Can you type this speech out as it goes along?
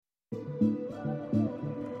One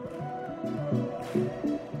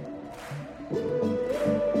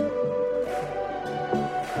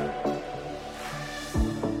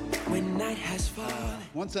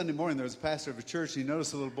Sunday morning, there was a pastor of a church, and he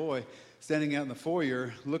noticed a little boy standing out in the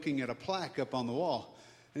foyer looking at a plaque up on the wall.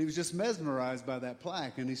 And he was just mesmerized by that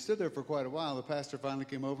plaque, and he stood there for quite a while. The pastor finally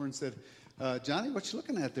came over and said, Johnny, what you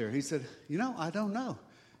looking at there? He said, I don't know.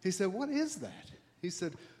 He said, what is that? He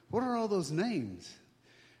said, what are all those names?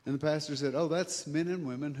 And the pastor said, oh, that's men and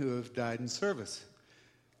women who have died in service.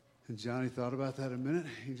 And Johnny thought about that a minute.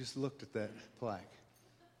 He just looked at that plaque.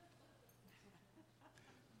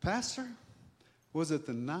 Pastor, was it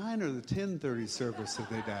the 9 or the 10:30 service that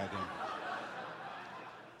they died in?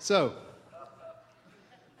 So,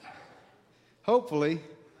 hopefully,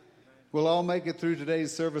 we'll all make it through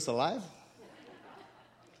today's service alive.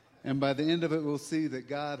 And by the end of it, we'll see that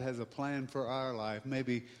God has a plan for our life,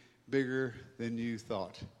 maybe bigger than you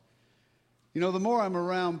thought. The more I'm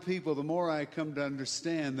around people, the more I come to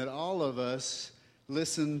understand that all of us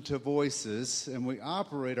listen to voices, and we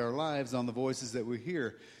operate our lives on the voices that we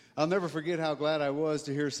hear. I'll never forget how glad I was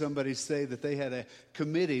to hear somebody say that they had a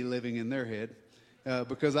committee living in their head,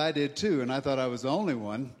 because I did too, and I thought I was the only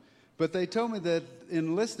one. But they told me that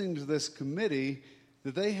in listening to this committee,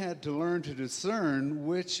 that they had to learn to discern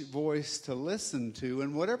which voice to listen to,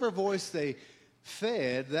 and whatever voice they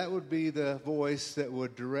fed, that would be the voice that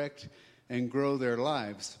would direct and grow their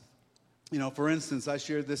lives. For instance, I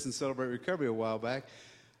shared this in Celebrate Recovery a while back.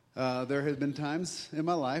 There had been times in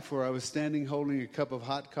my life where I was standing holding a cup of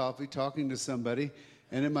hot coffee, talking to somebody,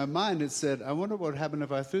 and in my mind it said, I wonder what would happen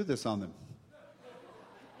if I threw this on them.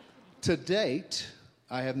 To date,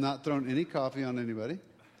 I have not thrown any coffee on anybody,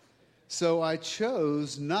 so I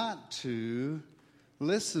chose not to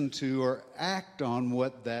listen to or act on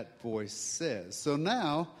what that voice says. So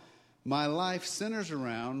now, my life centers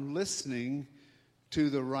around listening to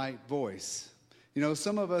the right voice.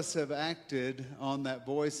 Some of us have acted on that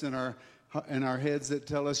voice in our heads that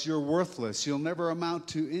tell us you're worthless, you'll never amount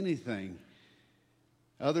to anything.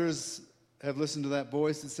 Others have listened to that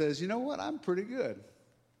voice that says, I'm pretty good.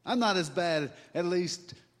 I'm not as bad, at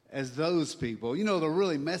least, as those people. The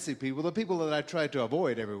really messy people, the people that I try to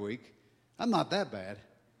avoid every week. I'm not that bad.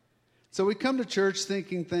 So we come to church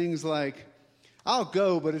thinking things like, I'll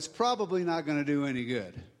go, but it's probably not going to do any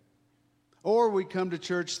good. Or we come to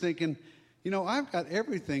church thinking, I've got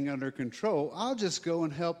everything under control. I'll just go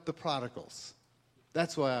and help the prodigals.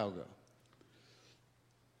 That's why I'll go.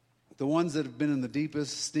 The ones that have been in the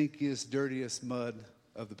deepest, stinkiest, dirtiest mud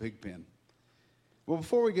of the pig pen. Well,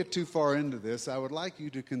 before we get too far into this, I would like you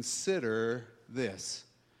to consider this.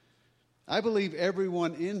 I believe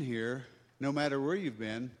everyone in here, no matter where you've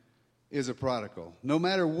been, is a prodigal. No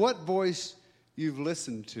matter what voice you've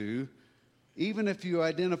listened to, even if you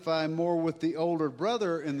identify more with the older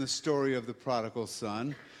brother in the story of the prodigal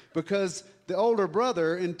son, because the older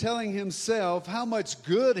brother, in telling himself how much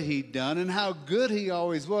good he'd done and how good he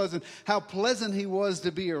always was and how pleasant he was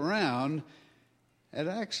to be around, had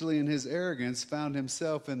actually, in his arrogance, found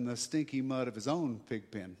himself in the stinky mud of his own pig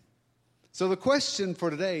pen. So the question for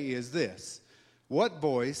today is this: what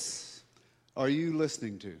voice are you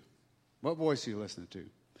listening to? What voice are you listening to?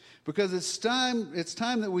 Because it's time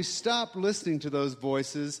that we stop listening to those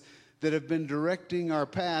voices that have been directing our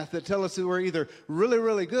path, that tell us that we're either really,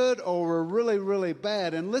 really good or we're really, really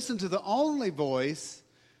bad, and listen to the only voice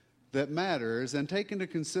that matters and take into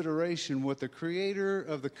consideration what the creator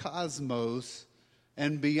of the cosmos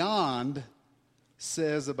and beyond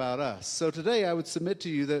says about us. So today I would submit to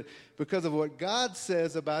you that because of what God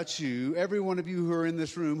says about you, every one of you who are in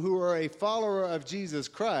this room, who are a follower of Jesus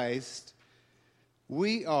Christ,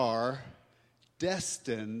 we are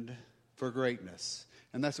destined for greatness.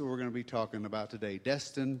 And that's what we're going to be talking about today,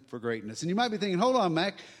 destined for greatness. And you might be thinking, hold on,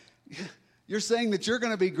 Mac, you're saying that you're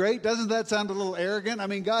going to be great? Doesn't that sound a little arrogant? I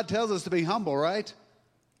mean, God tells us to be humble, right?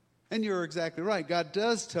 And you're exactly right. God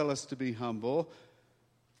does tell us to be humble.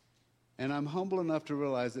 And I'm humble enough to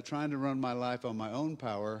realize that trying to run my life on my own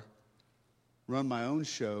power, run my own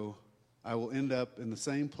show, I will end up in the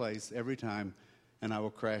same place every time, and I will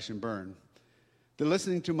crash and burn. That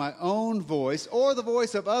listening to my own voice or the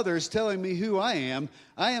voice of others telling me who I am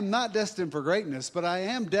not destined for greatness, but I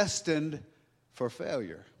am destined for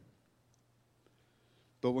failure.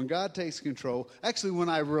 But when God takes control, actually when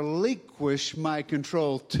I relinquish my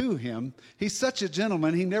control to him, he's such a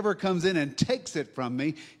gentleman, he never comes in and takes it from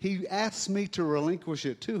me. He asks me to relinquish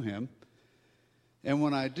it to him. And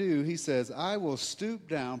when I do, he says, I will stoop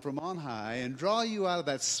down from on high and draw you out of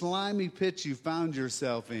that slimy pit you found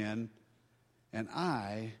yourself in, and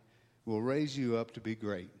I will raise you up to be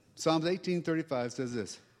great. Psalms 18:35 says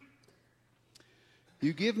this: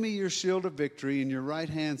 You give me your shield of victory, and your right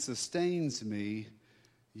hand sustains me.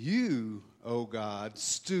 You, O God,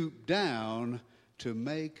 stoop down to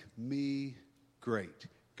make me great.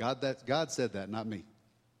 God said that, not me.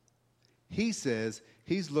 He says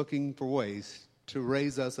he's looking for ways to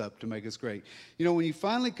raise us up to make us great. You know, when you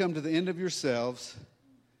finally come to the end of yourselves,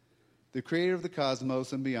 the creator of the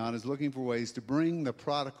cosmos and beyond is looking for ways to bring the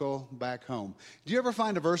prodigal back home. Do you ever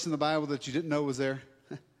find a verse in the Bible that you didn't know was there?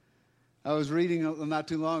 I was reading not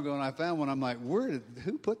too long ago, and I found one. I'm like,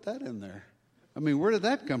 who put that in there? I mean, where did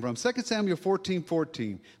that come from? 2 Samuel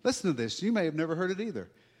 14:14. Listen to this. You may have never heard it either.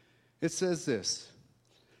 It says this: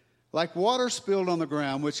 like water spilled on the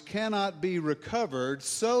ground, which cannot be recovered,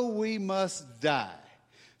 so we must die.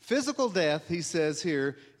 Physical death, he says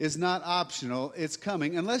here, is not optional. It's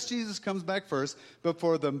coming, unless Jesus comes back first. But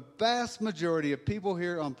for the vast majority of people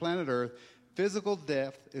here on planet Earth, physical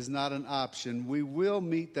death is not an option. We will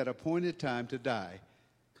meet that appointed time to die.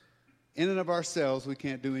 In and of ourselves, we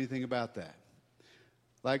can't do anything about that.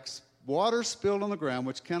 Like water spilled on the ground,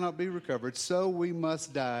 which cannot be recovered, so we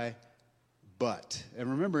must die. But, and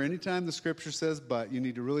remember, anytime the scripture says but, you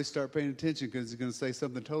need to really start paying attention, because he's going to say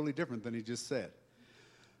something totally different than he just said.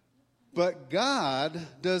 But God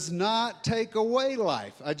does not take away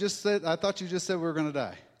life. I thought you just said we were going to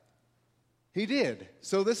die. He did.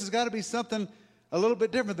 So this has got to be something a little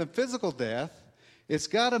bit different than physical death. It's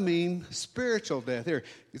got to mean spiritual death. Here,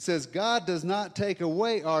 it says God does not take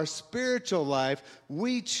away our spiritual life.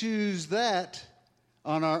 We choose that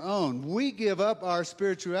on our own. We give up our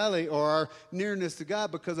spirituality or our nearness to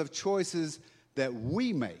God because of choices that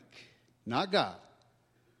we make, not God.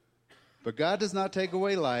 But God does not take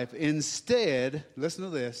away life. Instead, listen to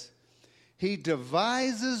this, he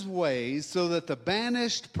devises ways so that the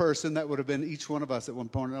banished person, that would have been each one of us at one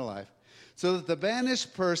point in our life, so that the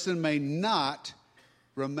banished person may not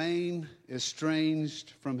remain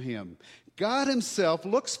estranged from him. God himself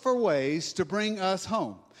looks for ways to bring us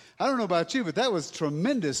home. I don't know about you, but that was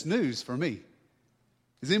tremendous news for me.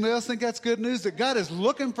 Does anybody else think that's good news? That God is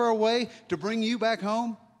looking for a way to bring you back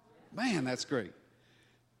home? Man, that's great.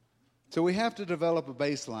 So we have to develop a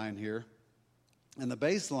baseline here. And the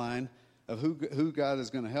baseline of who God is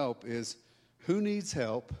going to help is who needs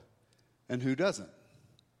help and who doesn't.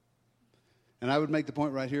 And I would make the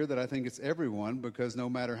point right here that I think it's everyone, because no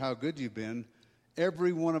matter how good you've been,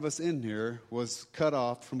 every one of us in here was cut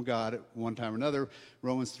off from God at one time or another.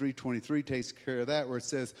 Romans 3:23 takes care of that, where it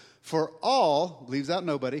says, for all, leaves out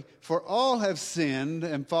nobody, for all have sinned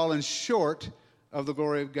and fallen short of the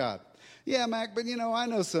glory of God. Yeah, Mac, but I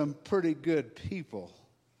know some pretty good people.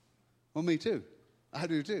 Well, me too. I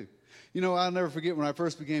do too. I'll never forget when I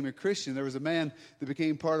first became a Christian, there was a man that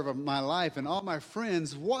became part of my life, and all my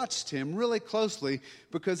friends watched him really closely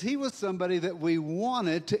because he was somebody that we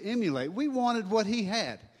wanted to emulate. We wanted what he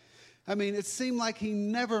had. I mean, it seemed like he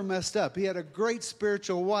never messed up. He had a great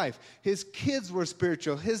spiritual wife. His kids were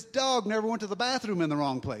spiritual. His dog never went to the bathroom in the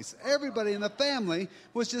wrong place. Everybody in the family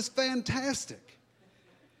was just fantastic.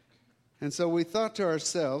 And so we thought to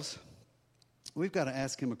ourselves, we've got to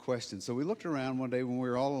ask him a question. So we looked around one day when we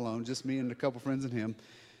were all alone, just me and a couple friends and him.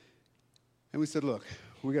 And we said, look,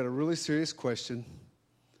 we got a really serious question.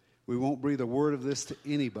 We won't breathe a word of this to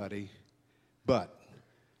anybody, but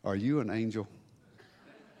are you an angel?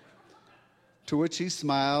 To which he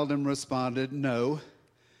smiled and responded, no.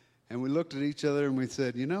 And we looked at each other and we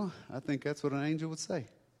said, I think that's what an angel would say.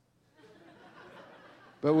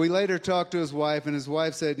 But we later talked to his wife, and his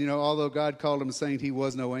wife said, although God called him a saint, he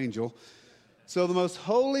was no angel. So the most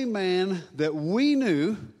holy man that we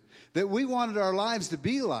knew, that we wanted our lives to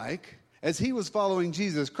be like, as he was following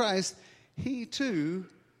Jesus Christ, he too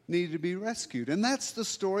needed to be rescued. And that's the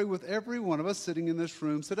story with every one of us sitting in this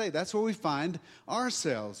room today. That's where we find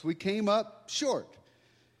ourselves. We came up short.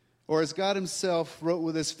 Or as God himself wrote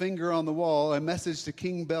with his finger on the wall, a message to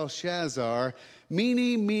King Belshazzar,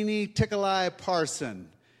 meeny, meeny, tickle-eye parson.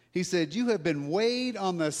 He said, you have been weighed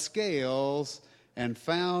on the scales and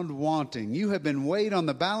found wanting. You have been weighed on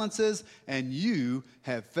the balances, and you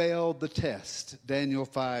have failed the test. Daniel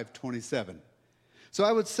 5:27. So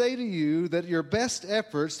I would say to you that your best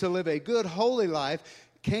efforts to live a good, holy life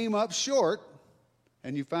came up short,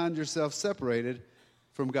 and you found yourself separated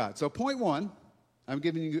from God. So point one, I'm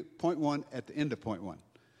giving you point one at the end of point one.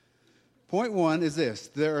 Point one is this: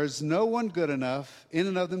 there is no one good enough in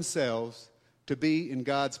and of themselves to be in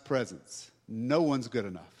God's presence. No one's good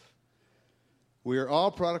enough. We are all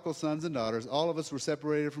prodigal sons and daughters. All of us were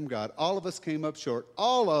separated from God. All of us came up short.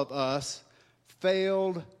 All of us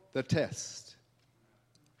failed the test.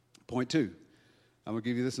 Point two. I'm going to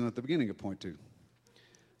give you this one at the beginning of point two.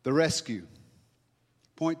 The rescue.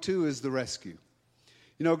 Point two is the rescue.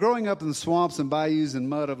 You know, growing up in the swamps and bayous and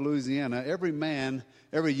mud of Louisiana, every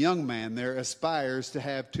young man there aspires to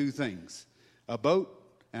have two things: a boat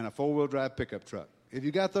and a four-wheel drive pickup truck. If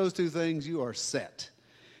you got those two things, you are set.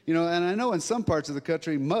 You know, and I know in some parts of the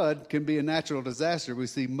country, mud can be a natural disaster. We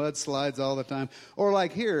see mudslides all the time. Or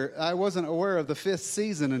like here, I wasn't aware of the 5th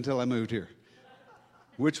season until I moved here,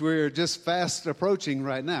 which we're just fast approaching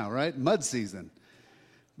right now, right? Mud season.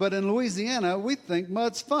 But in Louisiana, we think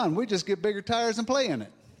mud's fun. We just get bigger tires and play in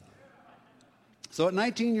it. So at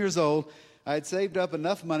 19 years old, I had saved up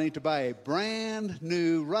enough money to buy a brand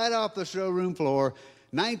new, right off the showroom floor,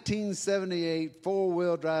 1978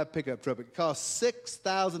 four-wheel drive pickup truck. It cost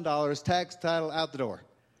 $6,000, tax, title, out the door.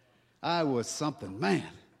 I was something. Man,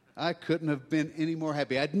 I couldn't have been any more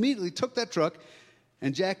happy. I immediately took that truck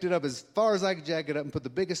and jacked it up as far as I could jack it up and put the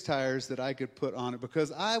biggest tires that I could put on it,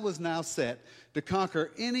 because I was now set to conquer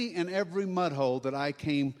any and every mud hole that I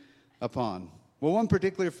came upon. Well, one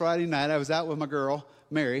particular Friday night, I was out with my girl,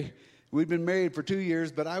 Mary. We'd been married for 2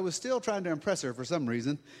 years, but I was still trying to impress her for some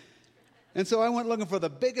reason. And so I went looking for the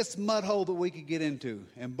biggest mud hole that we could get into.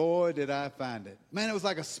 And boy, did I find it. Man, it was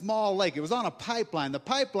like a small lake. It was on a pipeline. The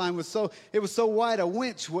pipeline was so wide a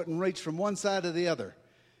winch wouldn't reach from one side to the other.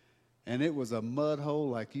 And it was a mud hole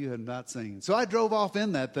like you had not seen. So I drove off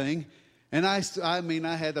in that thing. And I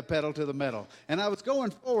had the pedal to the metal. And I was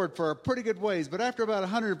going forward for a pretty good ways. But after about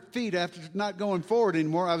 100 feet, after not going forward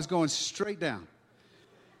anymore, I was going straight down.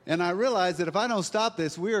 And I realized that if I don't stop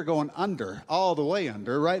this, we are going under, all the way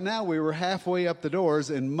under. Right now, we were halfway up the doors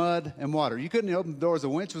in mud and water. You couldn't open the doors. The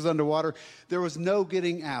winch was underwater. There was no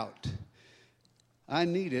getting out. I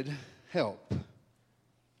needed help.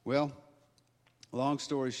 Well, long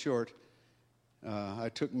story short, I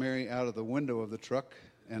took Mary out of the window of the truck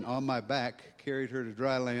and on my back carried her to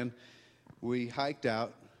dry land. We hiked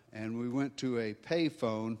out, and we went to a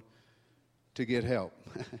payphone to get help.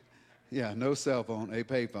 Yeah, no cell phone, a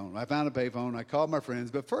payphone. I found a payphone. I called my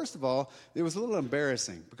friends. But first of all, it was a little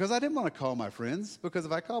embarrassing because I didn't want to call my friends, because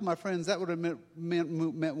if I called my friends, that would have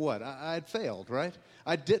meant what? I'd failed, right?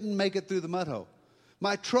 I didn't make it through the mud hole.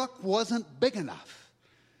 My truck wasn't big enough.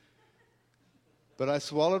 But I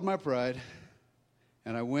swallowed my pride,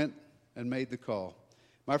 and I went and made the call.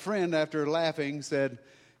 My friend, after laughing, said,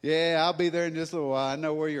 "Yeah, I'll be there in just a little while. I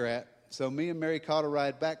know where you're at." So me and Mary caught a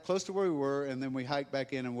ride back close to where we were, and then we hiked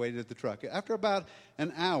back in and waited at the truck. After about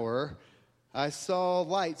an hour, I saw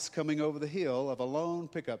lights coming over the hill of a lone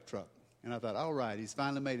pickup truck. And I thought, all right, he's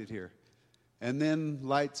finally made it here. And then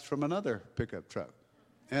lights from another pickup truck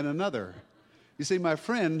and another. You see, my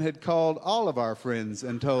friend had called all of our friends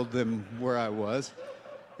and told them where I was.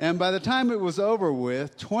 And by the time it was over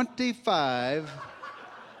with, 25...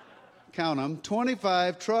 count them,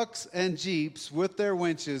 25 trucks and Jeeps with their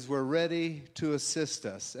winches were ready to assist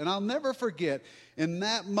us. And I'll never forget, in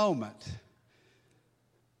that moment,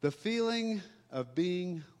 the feeling of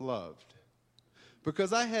being loved.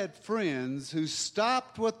 Because I had friends who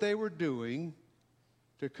stopped what they were doing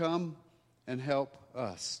to come and help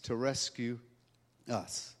us, to rescue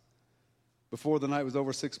us. Before the night was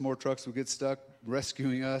over, 6 more trucks would get stuck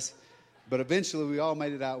rescuing us. But eventually we all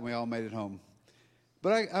made it out and we all made it home.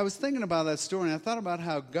 But I was thinking about that story, and I thought about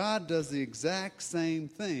how God does the exact same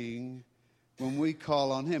thing when we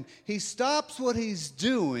call on Him. He stops what He's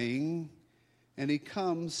doing, and He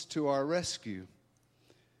comes to our rescue.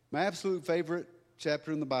 My absolute favorite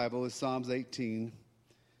chapter in the Bible is Psalms 18,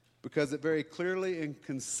 because it very clearly and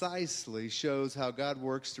concisely shows how God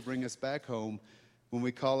works to bring us back home when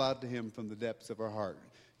we call out to Him from the depths of our heart.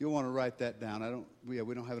 You'll want to write that down. We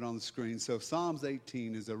don't have it on the screen. So Psalms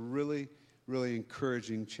 18 is a really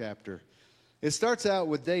encouraging chapter. It starts out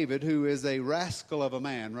with David, who is a rascal of a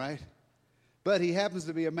man, right? But he happens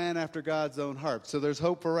to be a man after God's own heart. So there's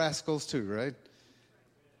hope for rascals too, right?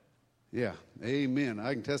 Yeah, amen.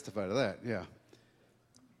 I can testify to that, yeah.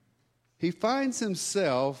 He finds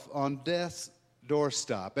himself on death's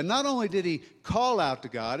doorstep. And not only did he call out to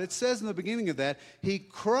God, it says in the beginning of that, he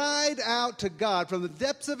cried out to God from the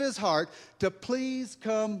depths of his heart to please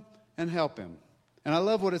come and help him. And I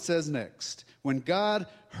love what it says next. When God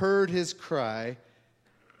heard his cry,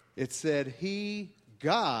 it said,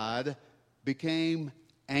 God, became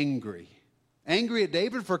angry. Angry at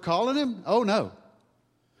David for calling him? Oh, no.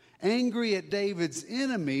 Angry at David's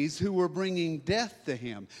enemies who were bringing death to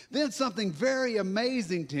him. Then something very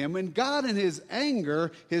amazing to him. When God in his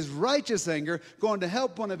anger, his righteous anger, going to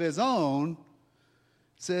help one of his own,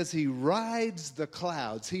 says he rides the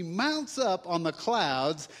clouds. He mounts up on the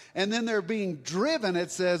clouds, and then they're being driven,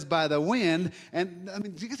 it says, by the wind. And I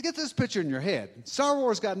mean, get this picture in your head. Star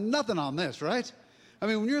Wars got nothing on this, right? I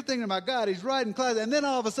mean, when you're thinking about God, he's riding clouds, and then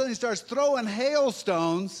all of a sudden he starts throwing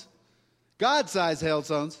hailstones, God-sized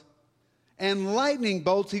hailstones, and lightning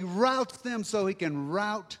bolts. He routes them so he can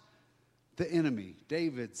rout the enemy,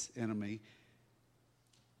 David's enemy.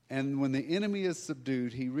 And when the enemy is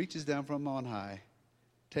subdued, he reaches down from on high,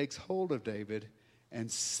 takes hold of David,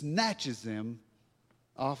 and snatches him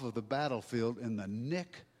off of the battlefield in the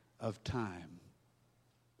nick of time.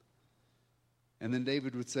 And then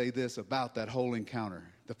David would say this about that whole encounter.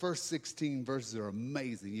 The first 16 verses are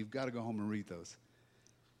amazing. You've got to go home and read those.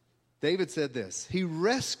 David said this, he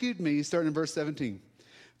rescued me, starting in verse 17,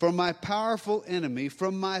 from my powerful enemy,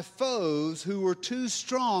 from my foes who were too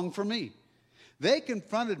strong for me. They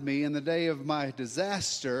confronted me in the day of my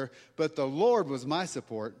disaster, but the Lord was my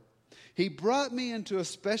support. He brought me into a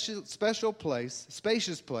special place,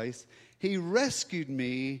 spacious place. He rescued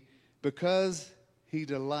me because he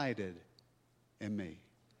delighted in me.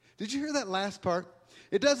 Did you hear that last part?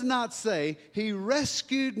 It does not say, he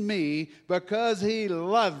rescued me because he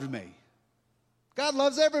loved me. God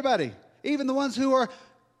loves everybody, even the ones who are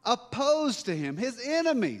opposed to him, his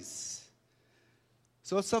enemies.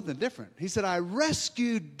 So it's something different. He said, I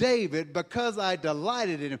rescued David because I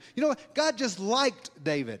delighted in him. You know what? God just liked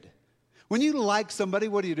David. When you like somebody,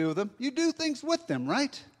 what do you do with them? You do things with them,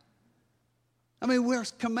 right? I mean, we're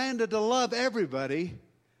commanded to love everybody.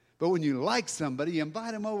 But when you like somebody, you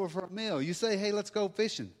invite them over for a meal. You say, hey, let's go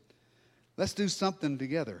fishing. Let's do something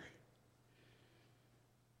together.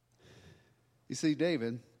 You see,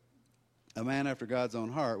 David, a man after God's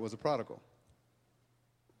own heart, was a prodigal.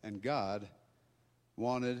 And God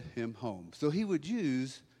wanted him home. So he would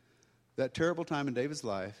use that terrible time in David's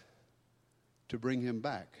life to bring him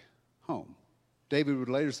back home. David would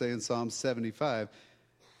later say in Psalm 75,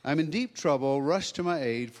 I'm in deep trouble, rush to my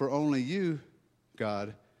aid, for only you,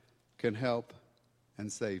 God, can help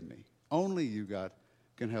and save me. Only you, God,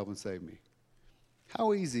 can help and save me.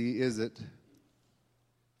 How easy is it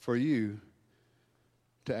for you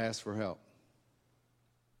to ask for help?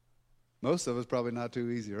 Most of us probably not too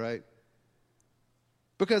easy, right?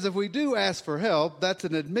 Because if we do ask for help, that's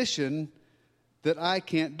an admission that I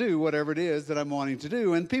can't do whatever it is that I'm wanting to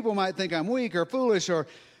do. And people might think I'm weak or foolish or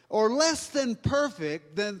less than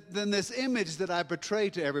perfect than this image that I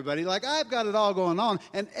portray to everybody. Like, I've got it all going on,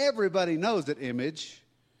 and everybody knows that image.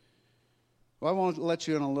 Well, I won't let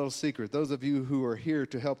you in on a little secret. Those of you who are here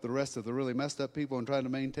to help the rest of the really messed up people and trying to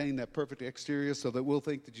maintain that perfect exterior so that we'll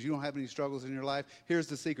think that you don't have any struggles in your life, here's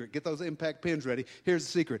the secret. Get those impact pins ready. Here's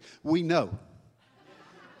the secret. We know.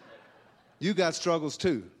 You got struggles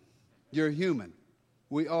too. You're human.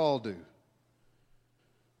 We all do.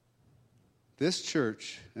 This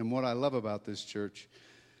church, and what I love about this church,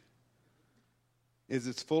 is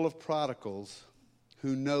it's full of prodigals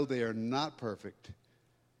who know they are not perfect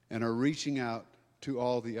and are reaching out to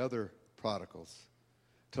all the other prodigals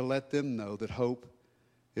to let them know that hope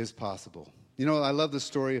is possible. You know, I love the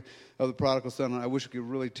story of the prodigal son, and I wish we could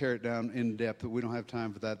really tear it down in depth, but we don't have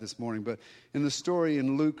time for that this morning. But in the story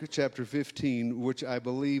in Luke chapter 15, which I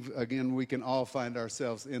believe, again, we can all find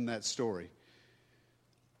ourselves in that story,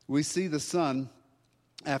 we see the son,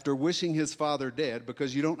 after wishing his father dead,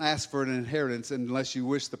 because you don't ask for an inheritance unless you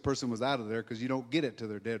wish the person was out of there, because you don't get it till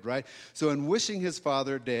they're dead, right? So in wishing his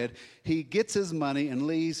father dead, he gets his money and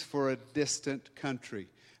leaves for a distant country.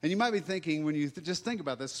 And you might be thinking, when you just think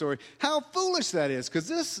about this story, how foolish that is, because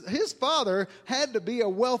his father had to be a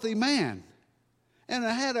wealthy man and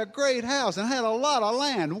had a great house and had a lot of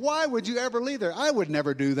land. Why would you ever leave there? I would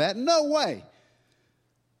never do that. No way.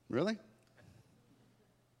 Really?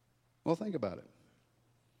 Well, think about it.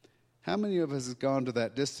 How many of us have gone to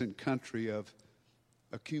that distant country of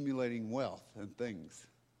accumulating wealth and things?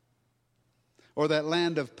 Or that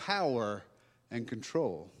land of power and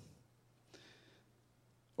control?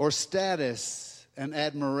 Or status and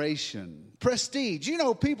admiration? Prestige. You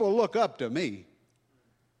know, people look up to me.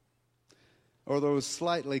 Or those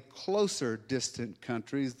slightly closer distant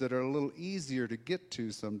countries that are a little easier to get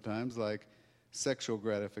to sometimes, like sexual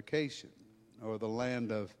gratification, or the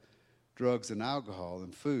land of drugs and alcohol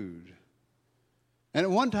and food. And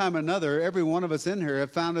at one time or another, every one of us in here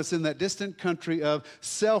have found us in that distant country of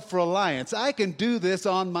self-reliance. I can do this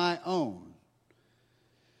on my own.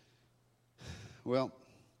 Well,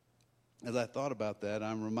 as I thought about that,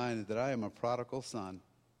 I'm reminded that I am a prodigal son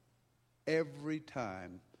every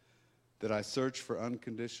time that I search for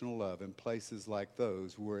unconditional love in places like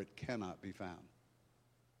those where it cannot be found.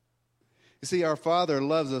 You see, our Father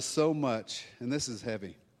loves us so much, and this is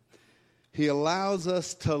heavy. He allows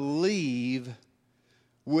us to leave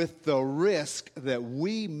with the risk that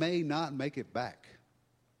we may not make it back.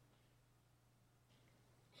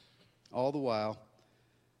 All the while,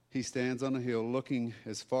 He stands on a hill looking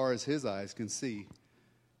as far as his eyes can see,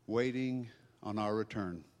 waiting on our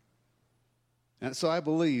return. And so I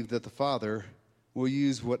believe that the Father will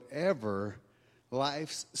use whatever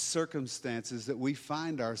life's circumstances that we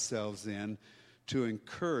find ourselves in to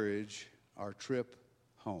encourage our trip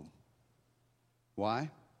home. Why?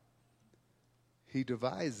 He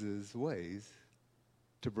devises ways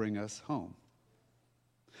to bring us home.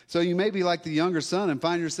 So you may be like the younger son and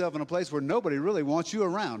find yourself in a place where nobody really wants you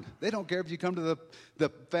around. They don't care if you come to the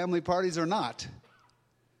family parties or not.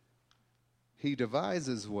 He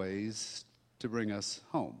devises ways to bring us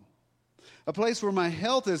home. A place where my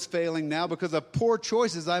health is failing now because of poor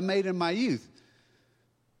choices I made in my youth.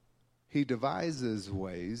 He devises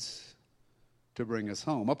ways to bring us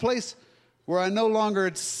home. A place where I no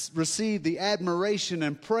longer receive the admiration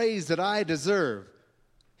and praise that I deserve.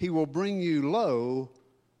 He will bring you low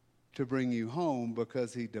to bring you home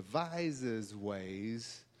because he devises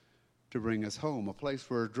ways to bring us home. A place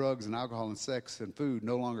where drugs and alcohol and sex and food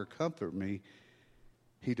no longer comfort me.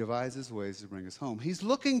 He devises ways to bring us home. He's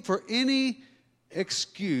looking for any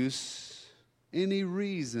excuse, any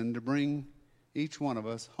reason to bring each one of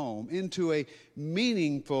us home into a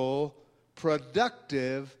meaningful,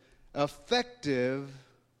 productive, effective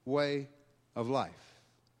way of life.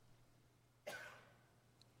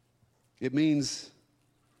 It means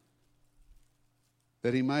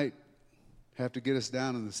that he might have to get us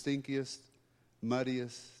down in the stinkiest,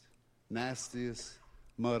 muddiest, nastiest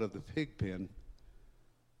mud of the pig pen,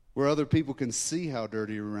 where other people can see how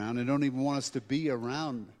dirty we're around and don't even want us to be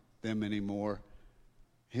around them anymore.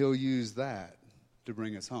 He'll use that to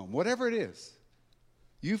bring us home. Whatever it is,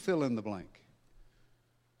 you fill in the blank.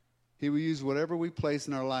 He will use whatever we place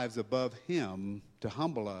in our lives above him to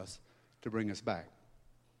humble us, to bring us back.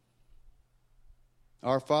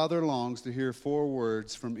 Our Father longs to hear 4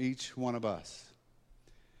 words from each one of us.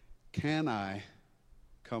 Can I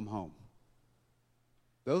come home?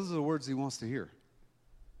 Those are the words he wants to hear.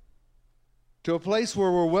 To a place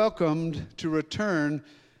where we're welcomed to return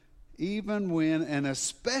even when and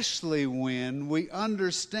especially when we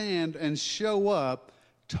understand and show up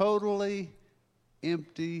totally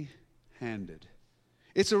empty-handed.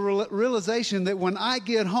 It's a realization that when I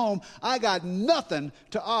get home, I got nothing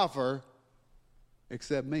to offer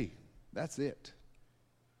except me. That's it.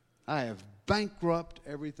 I have bankrupted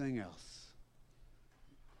everything else.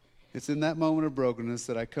 It's in that moment of brokenness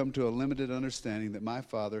that I come to a limited understanding that my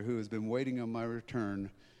Father, who has been waiting on my return,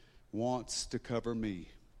 wants to cover me.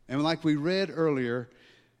 And like we read earlier,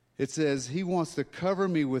 it says he wants to cover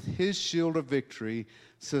me with his shield of victory,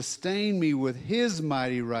 sustain me with his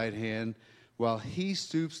mighty right hand, while he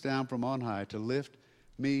stoops down from on high to lift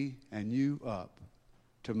me and you up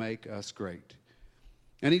to make us great.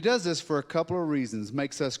 And he does this for a couple of reasons,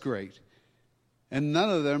 makes us great. And none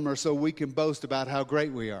of them are so we can boast about how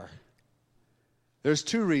great we are. There's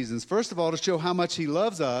 2 reasons. First of all, to show how much he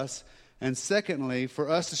loves us. And secondly, for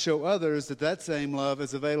us to show others that that same love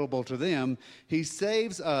is available to them. He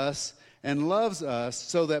saves us and loves us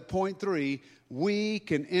so that, point 3, we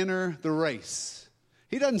can enter the race.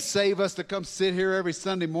 He doesn't save us to come sit here every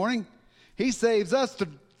Sunday morning. He saves us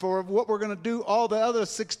for what we're going to do all the other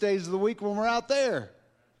 6 days of the week when we're out there.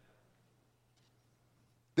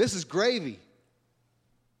 This is gravy.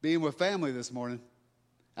 Being with family this morning.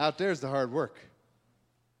 Out there's the hard work.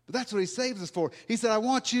 But that's what he saves us for. He said, I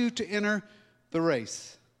want you to enter the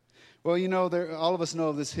race. Well, you know, all of us know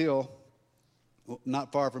of this hill,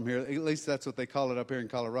 not far from here. At least that's what they call it up here in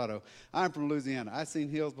Colorado. I'm from Louisiana. I've seen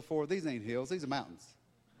hills before. These ain't hills. These are mountains.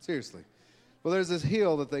 Seriously. Well, there's this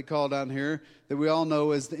hill that they call down here that we all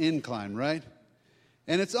know as the incline, right?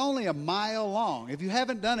 And it's only a mile long. If you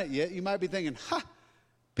haven't done it yet, you might be thinking,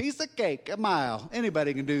 piece of cake, a mile.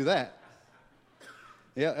 Anybody can do that.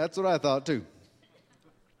 Yeah, that's what I thought too.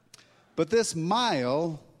 But this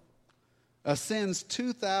mile ascends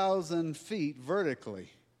 2,000 feet vertically.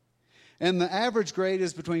 And the average grade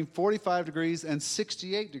is between 45 degrees and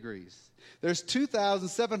 68 degrees. There's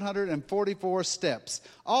 2,744 steps,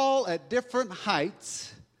 all at different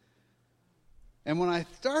heights. And when I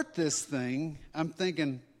start this thing, I'm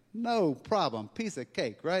thinking, no problem, piece of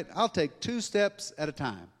cake, right? I'll take 2 steps at a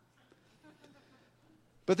time.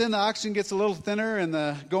 But then the oxygen gets a little thinner and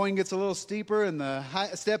the going gets a little steeper and the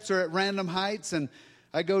steps are at random heights and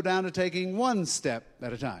I go down to taking 1 step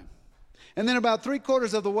at a time. And then about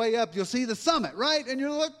 3/4 of the way up, you'll see the summit, right? And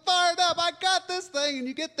you're like, fired up, I got this thing. And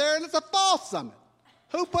you get there and it's a false summit.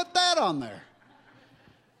 Who put that on there?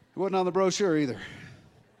 It wasn't on the brochure either.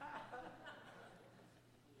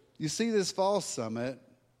 You see this false summit,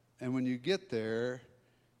 and when you get there,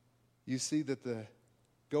 you see that the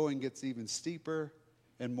going gets even steeper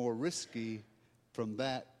and more risky from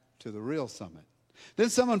that to the real summit. Then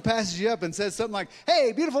someone passes you up and says something like,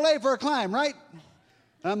 "Hey, beautiful day for a climb, right?"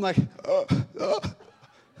 And I'm like,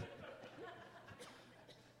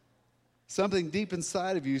 Something deep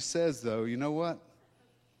inside of you says, though, you know what?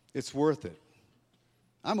 It's worth it.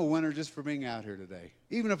 I'm a winner just for being out here today,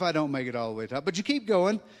 even if I don't make it all the way to the top. But you keep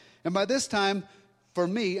going, and by this time, for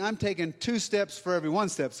me, I'm taking 2 steps for every 1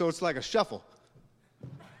 step, so it's like a shuffle.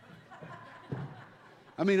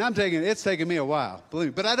 I mean, it's taking me a while, believe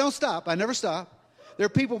me. But I don't stop. I never stop. There are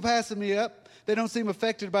people passing me up. They don't seem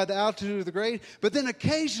affected by the altitude of the grade. But then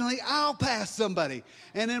occasionally I'll pass somebody.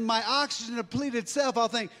 And in my oxygen-depleted self, I'll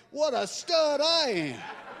think, what a stud I am.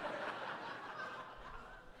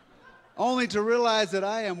 Only to realize that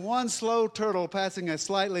I am one slow turtle passing a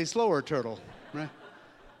slightly slower turtle. Right?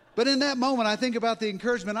 But in that moment, I think about the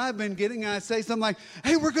encouragement I've been getting, and I say something like,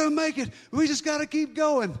 "Hey, we're going to make it. We just got to keep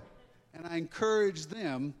going." And I encourage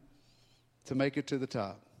them to make it to the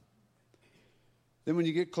top. Then when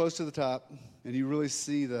you get close to the top and you really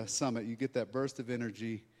see the summit, you get that burst of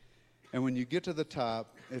energy. And when you get to the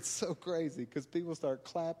top, it's so crazy because people start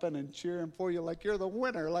clapping and cheering for you like you're the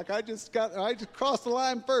winner, like I just crossed the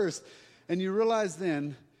line first. And you realize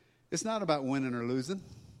then it's not about winning or losing,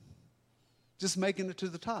 just making it to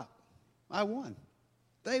the top. I won.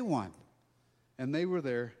 They won. And they were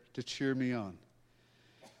there to cheer me on.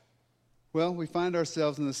 Well, we find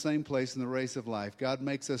ourselves in the same place in the race of life. God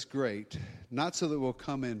makes us great, not so that we'll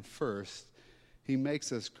come in first. He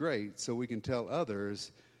makes us great so we can tell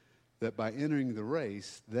others that by entering the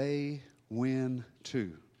race, they win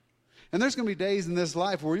too. And there's going to be days in this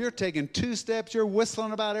life where you're taking 2 steps, you're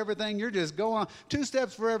whistling about everything, you're just going 2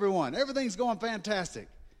 steps for everyone. Everything's going fantastic.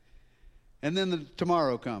 And then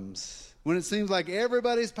tomorrow comes when it seems like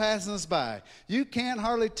everybody's passing us by. You can't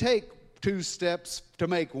hardly take 2 steps to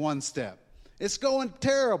make 1 step. It's going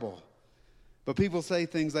terrible. But people say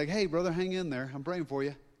things like, "Hey, brother, hang in there. I'm praying for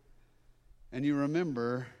you." And you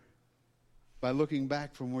remember, by looking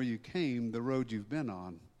back from where you came, the road you've been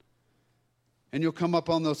on. And you'll come up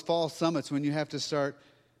on those fall summits when you have to start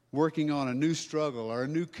working on a new struggle or a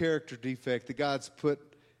new character defect that God's put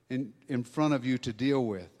in front of you to deal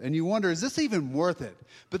with. And you wonder, is this even worth it?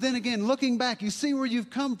 But then again, looking back, you see where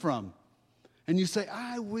you've come from. And you say,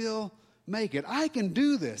 "I will make it. I can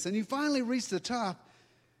do this." And you finally reach the top.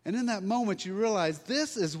 And in that moment, you realize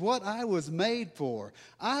this is what I was made for.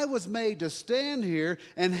 I was made to stand here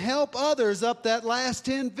and help others up that last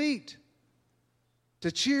 10 feet,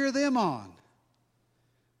 to cheer them on.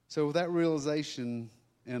 So with that realization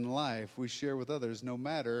in life, we share with others no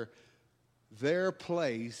matter their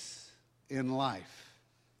place in life,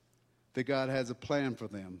 that God has a plan for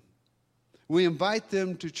them. We invite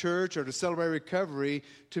them to church or to Celebrate Recovery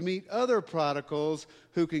to meet other prodigals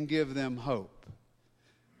who can give them hope.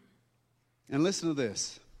 And listen to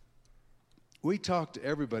this. We talk to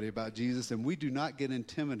everybody about Jesus, and we do not get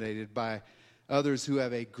intimidated by others who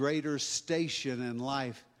have a greater station in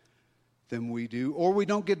life than we do, or we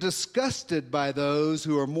don't get disgusted by those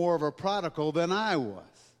who are more of a prodigal than I was.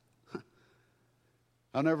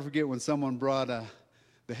 I'll never forget when someone brought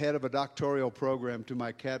the head of a doctoral program to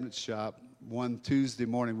my cabinet shop one Tuesday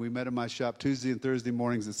morning. We met in my shop Tuesday and Thursday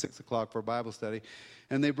mornings at 6 o'clock for a Bible study.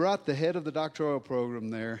 And they brought the head of the doctoral program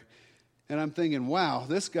there. And I'm thinking, wow,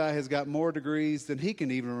 this guy has got more degrees than he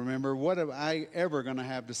can even remember. What am I ever going to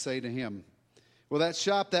have to say to him? Well, that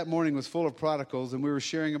shop that morning was full of prodigals, and we were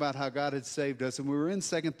sharing about how God had saved us. And we were in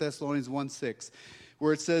 2 Thessalonians 1:6,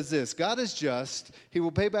 where it says this: "God is just. He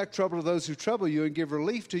will pay back trouble to those who trouble you and give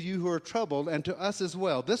relief to you who are troubled, and to us as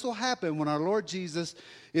well. This will happen when our Lord Jesus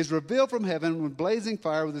is revealed from heaven with blazing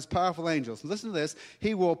fire with his powerful angels." Listen to this.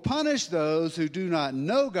 "He will punish those who do not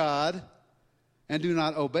know God and do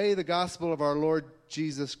not obey the gospel of our Lord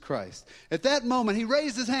Jesus Christ." At that moment, he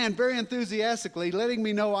raised his hand very enthusiastically, letting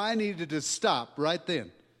me know I needed to stop right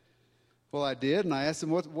then. Well, I did, and I asked him,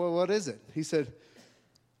 what is it? He said,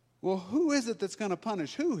 "Well, who is it that's going to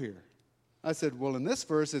punish who here?" I said, "Well, in this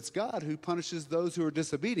verse, it's God who punishes those who are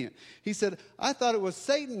disobedient." He said, "I thought it was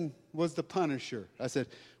Satan was the punisher." I said,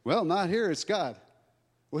 "Well, not here, it's God."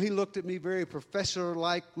 Well, he looked at me very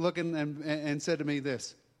professor-like looking and said to me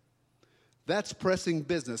this: "That's pressing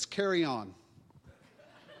business. Carry on."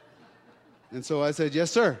 And so I said,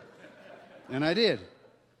 "Yes, sir." And I did.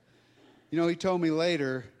 You know, he told me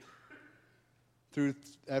later,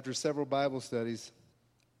 after several Bible studies,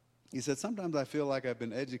 he said, "Sometimes I feel like I've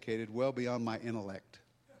been educated well beyond my intellect."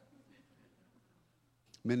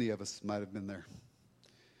 Many of us might have been there.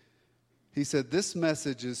 He said, "This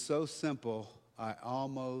message is so simple, I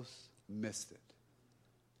almost missed it.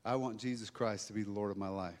 I want Jesus Christ to be the Lord of my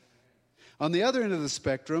life." On the other end of the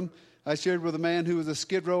spectrum, I shared with a man who was a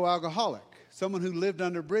Skid Row alcoholic, someone who lived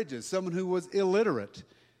under bridges, someone who was illiterate.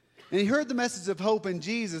 And he heard the message of hope in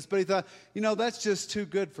Jesus, but he thought, that's just too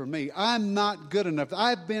good for me. I'm not good enough.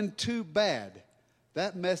 I've been too bad.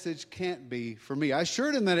 That message can't be for me. I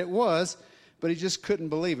assured him that it was, but he just couldn't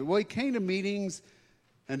believe it. Well, he came to meetings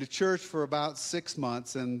and to church for about 6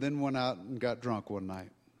 months and then went out and got drunk one night.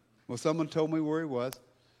 Well, someone told me where he was,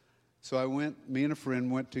 so me and a friend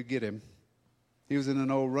went to get him. He was in an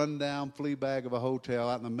old rundown flea bag of a hotel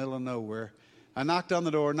out in the middle of nowhere. I knocked on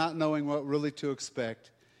the door, not knowing what really to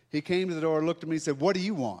expect. He came to the door, looked at me, and said, "What do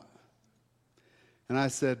you want?" And I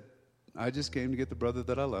said, "I just came to get the brother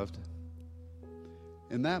that I loved."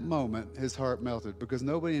 In that moment, his heart melted because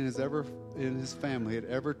nobody in his family had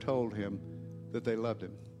ever told him that they loved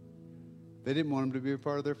him. They didn't want him to be a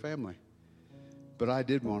part of their family. But I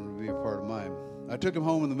did want him to be a part of mine. I took him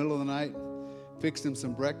home in the middle of the night, fixed him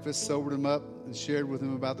some breakfast, sobered him up, and shared with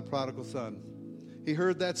him about the prodigal son. He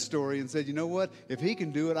heard that story and said, "You know what? If he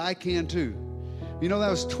can do it, I can too." That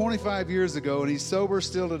was 25 years ago, and he's sober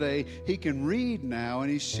still today. He can read now,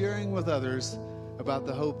 and he's sharing with others about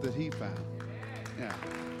the hope that he found. Yeah.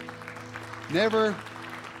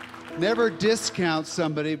 Never discount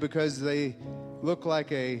somebody because they look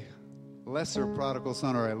like a lesser prodigal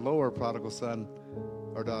son or a lower prodigal son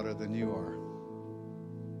or daughter than you are.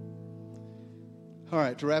 All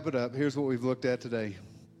right, to wrap it up, here's what we've looked at today.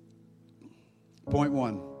 Point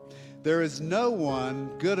 1. There is no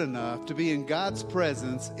one good enough to be in God's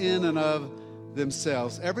presence in and of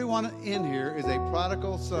themselves. Everyone in here is a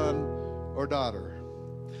prodigal son or daughter.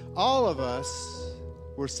 All of us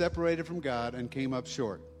were separated from God and came up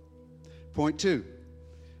short. Point 2.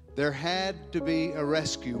 There had to be a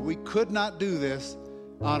rescue. We could not do this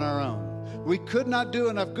on our own. We could not do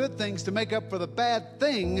enough good things to make up for the bad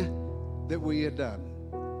thing that we had done.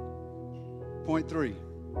 Point 3.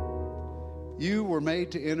 You were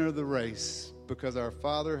made to enter the race because our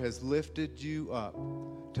Father has lifted you up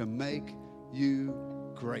to make you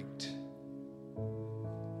great.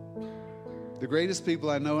 The greatest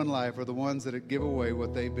people I know in life are the ones that give away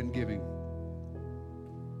what they've been giving.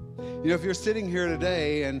 If you're sitting here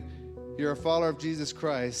today and you're a follower of Jesus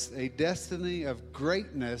Christ, a destiny of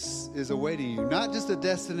greatness is awaiting you. Not just a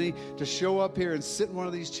destiny to show up here and sit in one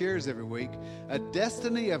of these chairs every week. A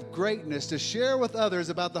destiny of greatness to share with others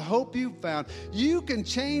about the hope you've found. You can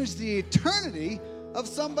change the eternity of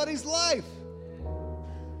somebody's life.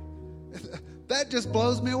 That just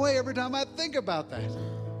blows me away every time I think about that.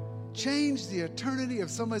 Change the eternity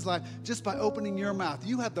of somebody's life just by opening your mouth.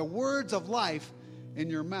 You have the words of life in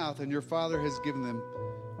your mouth, and your Father has given them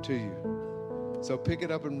to you. So pick it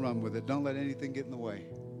up and run with it. Don't let anything get in the way.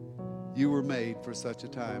 You were made for such a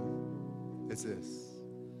time as this.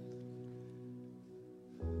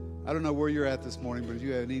 I don't know where you're at this morning, but if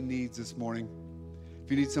you have any needs this morning, if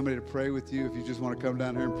you need somebody to pray with you, if you just want to come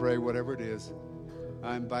down here and pray, whatever it is,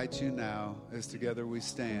 I invite you now as together we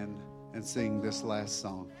stand and sing this last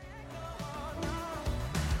song.